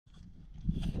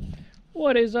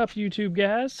What is up, YouTube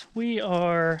guys? We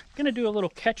are going to do a little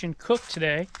catch and cook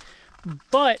today,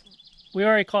 but we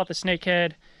already caught the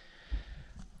snakehead.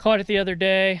 Caught it the other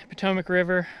day, Potomac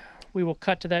River. We will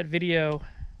cut to that video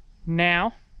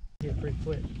now. Yeah, pretty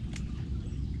quick.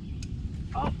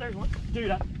 Oh, there's one.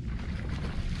 Dude, I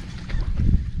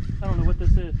don't know what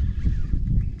this is.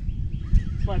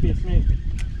 This might be a snake.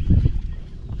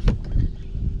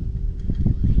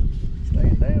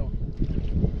 Staying down.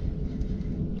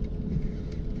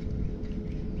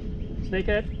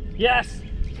 Snakehead? Yes!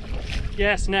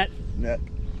 Yes, net. Net.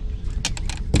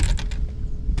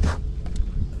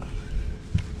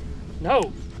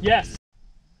 No! Yes!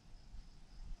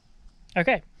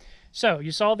 Okay, so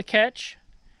you saw the catch.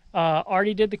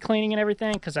 Already did the cleaning and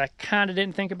everything because I kind of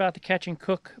didn't think about the catch and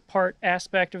cook part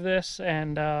aspect of this,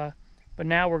 and but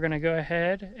now we're going to go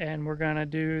ahead and we're going to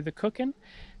do the cooking.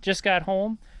 Just got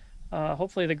home.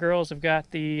 Hopefully the girls have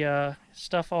got the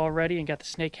stuff all ready and got the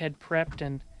snakehead prepped,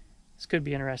 and this could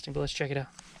be interesting, but let's check it out.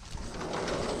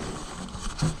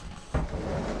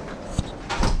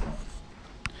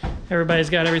 Everybody's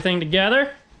got everything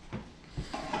together.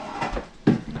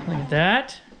 Look at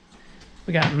that.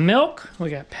 We got milk, we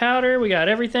got powder, we got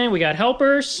everything, we got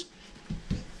helpers.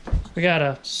 We got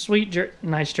a sweet,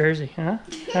 nice jersey, huh?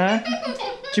 Huh?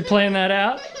 Did you plan that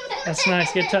out? That's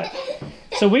nice, good touch.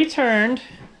 So we turned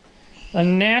a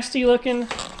nasty looking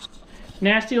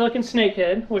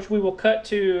snakehead, which we will cut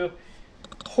to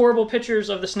horrible pictures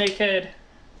of the snakehead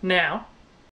now.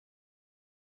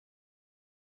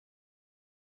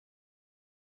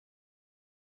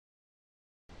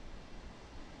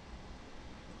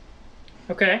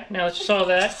 Okay, now that you saw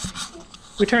that,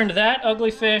 we turned that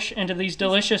ugly fish into these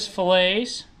delicious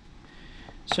fillets.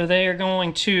 So they are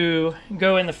going to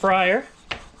go in the fryer,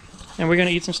 and we're going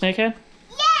to eat some snakehead.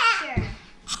 Yeah. Sure.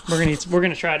 We're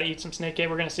gonna try to eat some snakehead.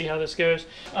 We're gonna see how this goes.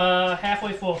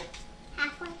 Halfway full.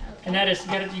 Halfway. Okay. And that is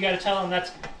you gotta tell them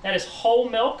that is whole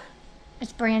milk.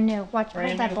 It's brand new. Watch, Brand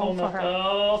hold that new bowl whole for milk. her.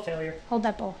 Oh, failure. Hold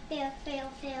that bowl. Fail, fail,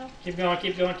 fail. Keep going,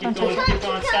 keep going, keep Don't going, touch keep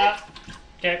going. Stop.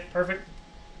 Okay, perfect.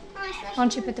 Why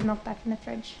don't you put the milk back in the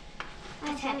fridge?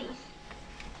 It's heavy.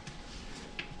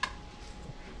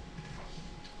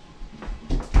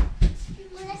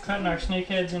 Cutting our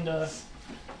snakeheads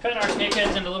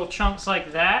into little chunks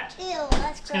like that. Ew, that's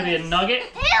gross. It's gonna be a nugget.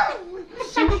 Ew.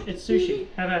 It's sushi.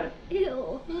 How about it?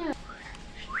 Ew.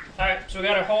 Alright, so we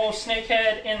got our whole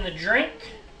snakehead in the drink.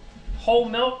 Whole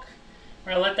milk.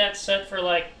 We're gonna let that set for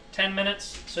like 10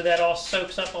 minutes so that all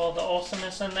soaks up all the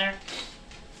awesomeness in there.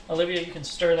 Olivia, you can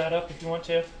stir that up if you want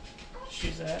to. Just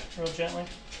use that real gently.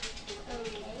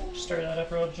 Okay. Stir that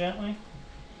up real gently.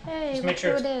 Hey, Just make look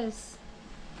sure who it is.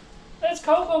 That's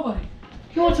Coco, buddy.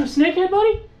 You want some snakehead,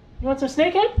 buddy? You want some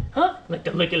snakehead? Huh? Lick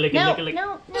it, lick it, lick it, No, lick it, lick it.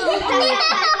 no.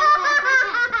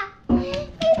 Hey,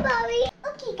 Bobby.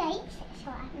 Okay, guys.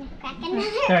 So I'm cracking another.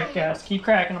 Alright, guys, keep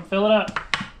cracking them. Fill it up.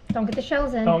 Don't get the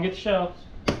shells in. Don't get the shells.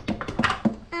 I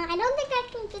don't think I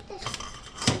can get this.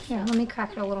 Here, let me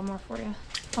crack it a little more for you.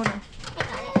 Hold on. I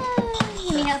got it.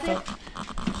 Can we help you?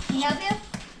 Can we help you?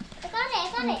 I got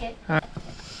it. Alright.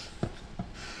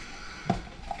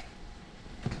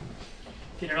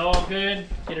 Get it all good.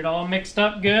 Get it all mixed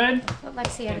up good. Let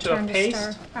Lexi have Into a a turn to paste.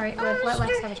 stir. All right, let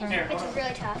Lex have a turn. Here. It's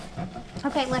really tough.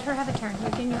 Okay, let her have a turn.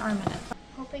 You're getting your arm in it.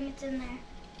 Hoping it's in there.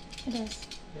 It is.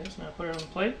 Yes, now put it on the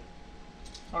plate.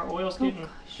 Our oil's getting,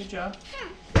 good job.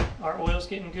 Hmm. Our oil's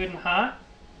getting good and hot.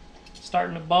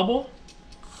 Starting to bubble.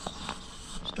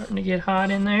 Starting to get hot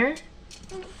in there. Is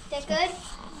that good?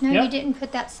 No, Yep. you didn't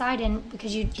put that side in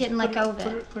because you didn't let go of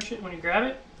it. Push it when you grab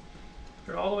it.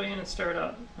 Put it all the way in and stir it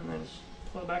up. And then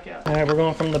pull it back out. Alright, we're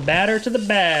going from the batter to the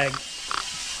bag.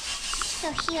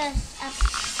 So here's up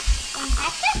one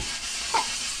packet.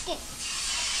 The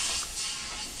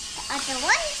other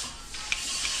one.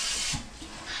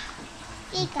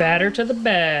 There you go. Batter to the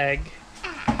bag.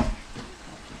 Ah.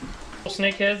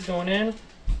 Snakeheads going in.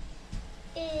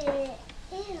 Ew.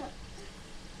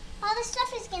 All the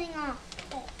stuff is getting off.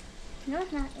 But no,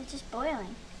 it's not. It's just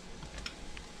boiling.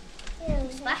 Ew.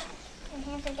 Splash. Your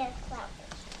hands are getting cloudy.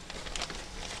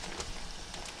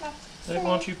 Why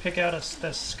don't you pick out a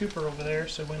scooper over there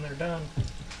so when they're done.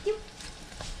 Good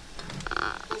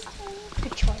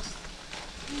choice.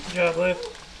 Good job, Liv.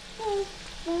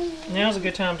 Now's a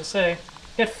good time to say,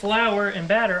 get flour and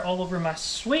batter all over my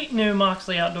sweet new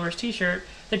Moxley Outdoors t-shirt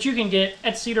that you can get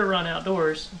at Cedar Run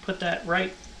Outdoors. Put that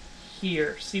right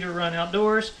here, Cedar Run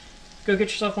Outdoors. Go get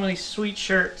yourself one of these sweet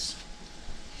shirts.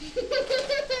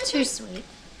 Too sweet.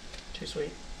 Too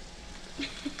sweet.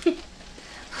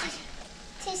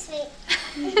 Too sweet.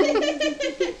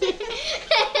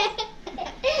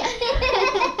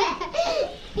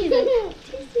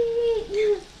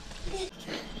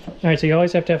 All right, so you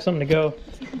always have to have something to go.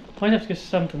 Always have to get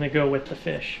something to go with the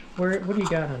fish. What do you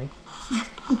got, honey?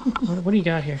 what do you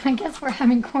got here? I guess we're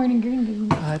having corn and green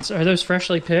beans. Are those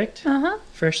freshly picked? Uh-huh.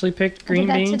 Freshly picked green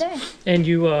I did beans. that today. And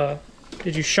you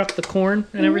did you shuck the corn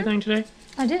and everything today?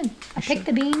 I did. I picked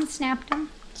the beans, snapped them,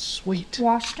 Sweet.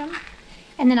 washed them,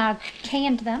 and then I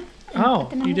canned them. And Oh, put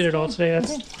them in you the did it all skin. today. I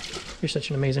That's did. You're such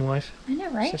an amazing wife. I know,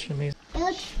 right? Such an amazing. It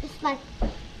looks it's like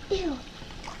ew.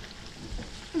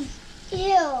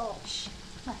 Ew.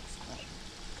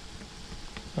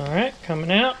 All right,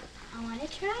 coming out. I want to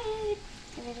try it.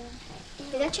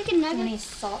 Is that chicken Any nuggets?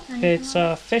 salt or anything?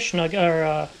 It's fish nugget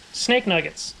or snake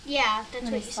nuggets. Yeah, that's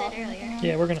Any what you said salt or earlier. anything?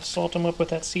 Yeah, we're gonna salt them up with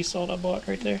that sea salt I bought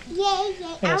right there. Yay,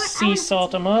 yay. Gonna sea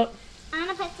salt them up. I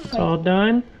want to put It's some. all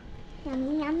done.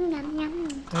 Yum, yum, yum,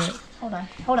 yum. All right, Hold on,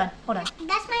 hold on, hold on.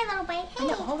 That's my little bite. I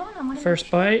know, hold on. I want to. first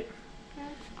bite.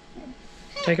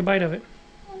 Take a bite of it.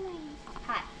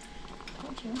 Hot.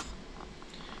 Told you. Yum.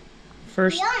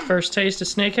 First taste of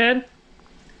snakehead.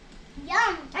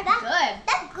 Yum. That's good.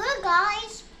 That's good,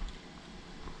 guys.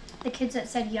 The kids that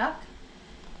said yuck,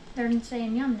 they're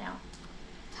saying yum now.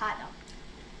 It's hot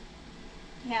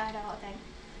though. Yeah, the whole thing.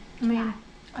 I mean,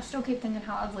 I still keep thinking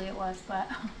how ugly it was, but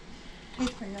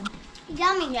tastes pretty good.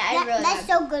 Yummy. Yeah, that's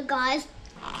so good, guys.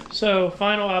 So,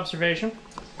 final observation.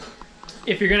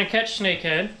 If you're going to catch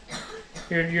snakehead,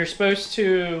 you're supposed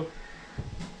to...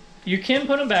 You can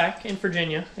put them back in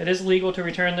Virginia. It is legal to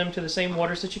return them to the same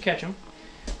waters that you catch them.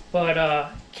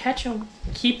 But catch them,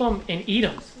 keep them, and eat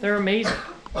them. They're amazing.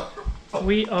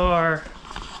 We are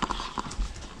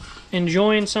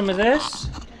enjoying some of this.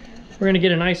 We're going to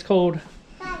get a nice cold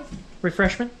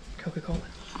refreshment, Coca-Cola.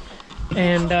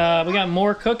 And we got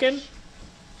more cooking.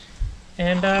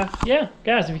 And yeah,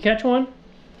 guys, if you catch one,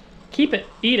 keep it,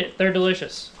 eat it. They're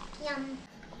delicious. Yum.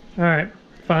 All right,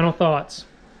 final thoughts.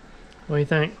 What do you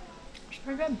think? It's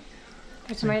pretty good.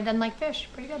 For somebody that doesn't like fish,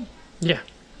 pretty good. Yeah,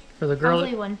 for the girl,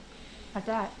 Ugly one, like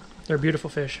that. they're beautiful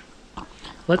fish.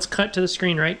 Let's cut to the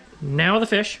screen right now. The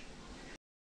fish.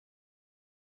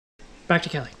 Back to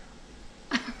Kelly.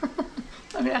 Look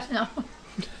at that now.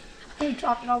 You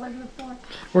dropped it all over the floor.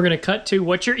 We're gonna cut to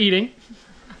what you're eating.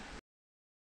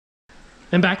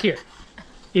 And back here.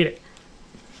 Eat it.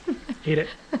 Eat it.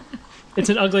 It's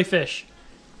an ugly fish.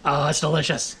 Oh, it's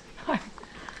delicious.